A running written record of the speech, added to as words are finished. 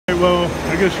well,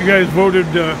 I guess you guys voted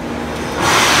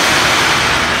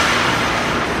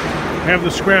have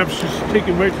the scraps just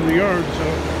taken right to the yard, so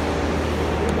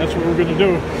that's what we're going to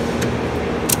do.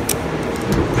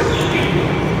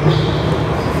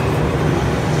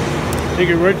 Take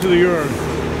it right to the yard.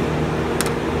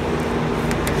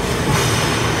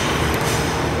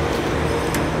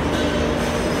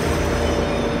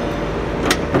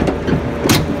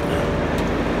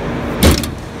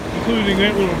 Including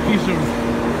that little piece of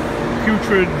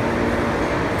putrid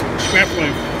scrap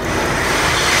life.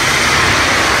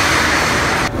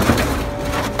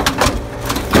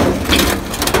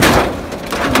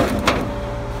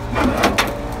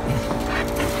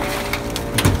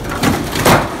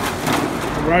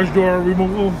 Garage door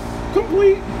removal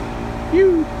complete.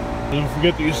 You don't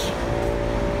forget these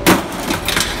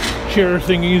chair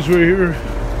thingies right here.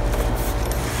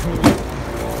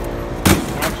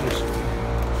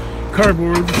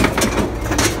 Cardboard.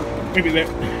 Maybe that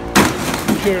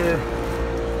chair.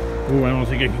 Oh, I don't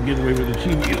think I can get away with the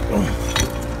TV.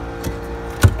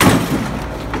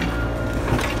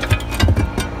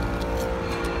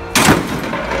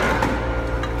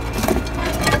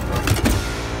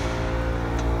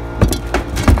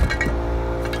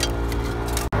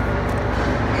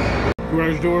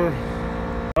 Garage door.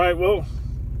 Alright, well,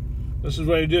 this is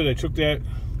what I did. I took that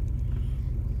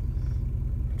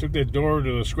door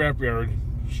to the scrapyard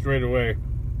straight away,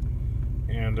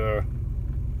 and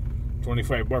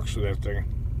 $25 for that thing.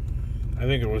 I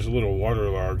think it was a little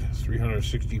waterlogged,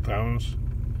 360 pounds.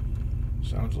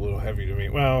 Sounds a little heavy to me.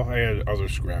 Well, I had other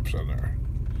scraps on there.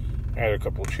 I had a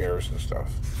couple chairs and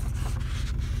stuff.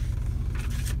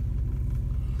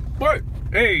 But,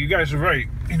 hey, you guys are right.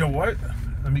 You know what?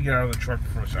 Let me get out of the truck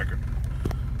for a second.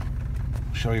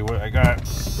 Show you what I got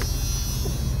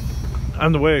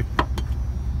on the way.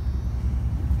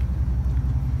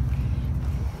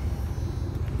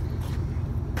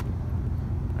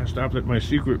 I stopped at my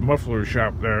secret muffler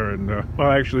shop there, and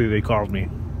well, actually they called me.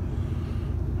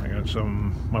 I got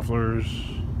some mufflers,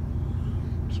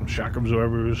 some shock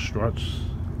absorbers, struts,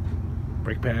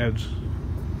 brake pads.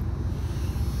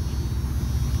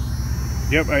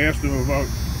 Yep, I asked them about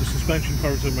the suspension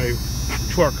parts of my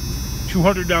truck.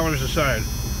 $200 a side.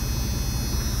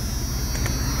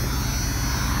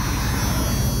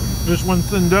 Just one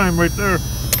thin dime right there.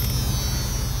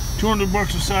 $200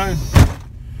 a side.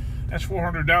 That's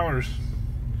 $400.